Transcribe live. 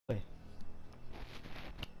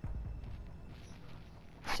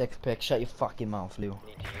Six pick, shut your fucking mouth, Lou. Need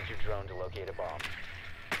to use your drone to locate a bomb.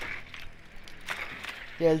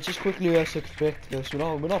 Yeah, just quickly six pick, because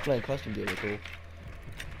we're not playing custom game at all.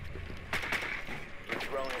 Your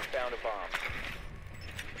drone has found a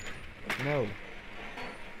bomb. No.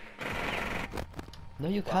 No,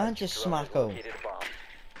 you can't just smack him.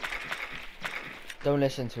 Don't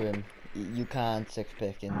listen to him. You can't six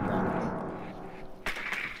pick in ranked.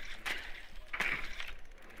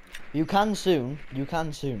 You can soon,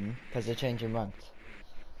 because they're changing ranked.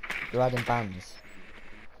 They're adding bans.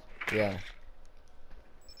 Yeah.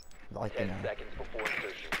 Like 10 now. seconds before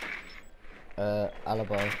insertion.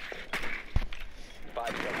 Alibi. 5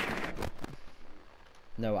 seconds.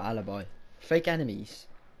 No, alibi. Fake enemies.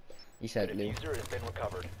 He The said, Lou. diffuser has been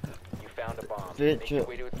recovered. You found a bomb. Make your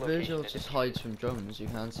way to its location Virgil and just defuse hides from drones, you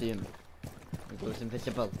can't see him. He goes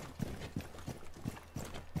invisible.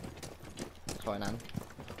 Sorry, Nan.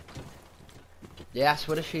 Yes,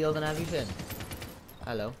 with a shield and everything.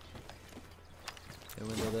 Hello. The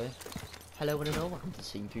window there. Hello, and hello, welcome to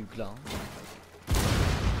Scene 2 Clan.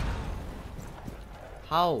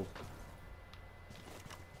 How?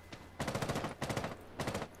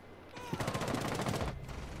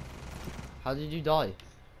 How did you die?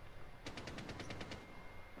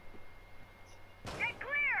 Get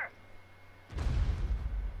clear!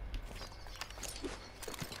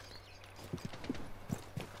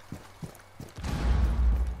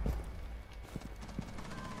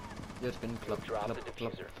 You're spin club, Drop club, the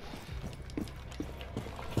club. diffuser.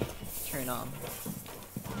 Turn on.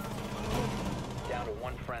 Down to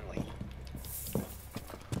one friendly.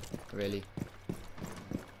 Really?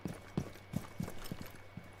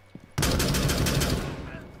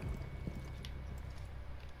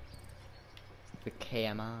 The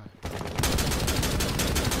KMR.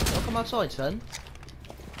 Oh, come outside, son.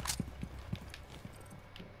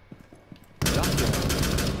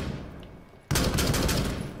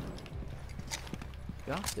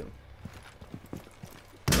 You have to.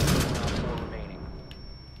 4 remaining.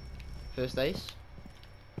 First ace.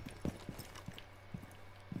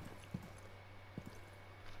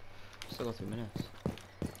 Still got 2 minutes.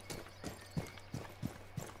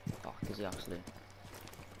 Fuck, is he actually?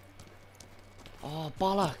 Oh,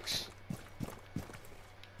 bollocks!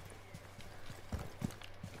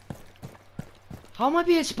 How am I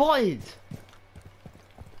being spotted?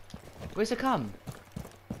 Where's the cam?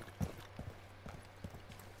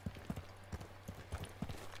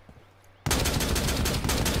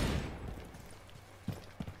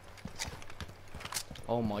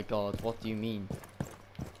 Oh my god, what do you mean?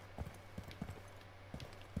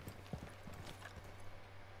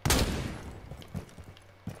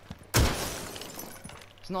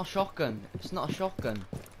 It's not a shotgun. It's not a shotgun.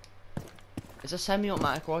 It's a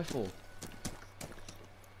semi-automatic rifle.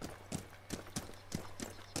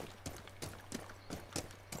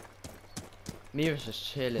 Mira's just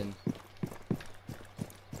chilling.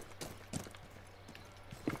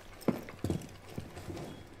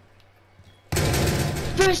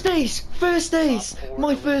 First ace! First ace!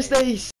 My first ace!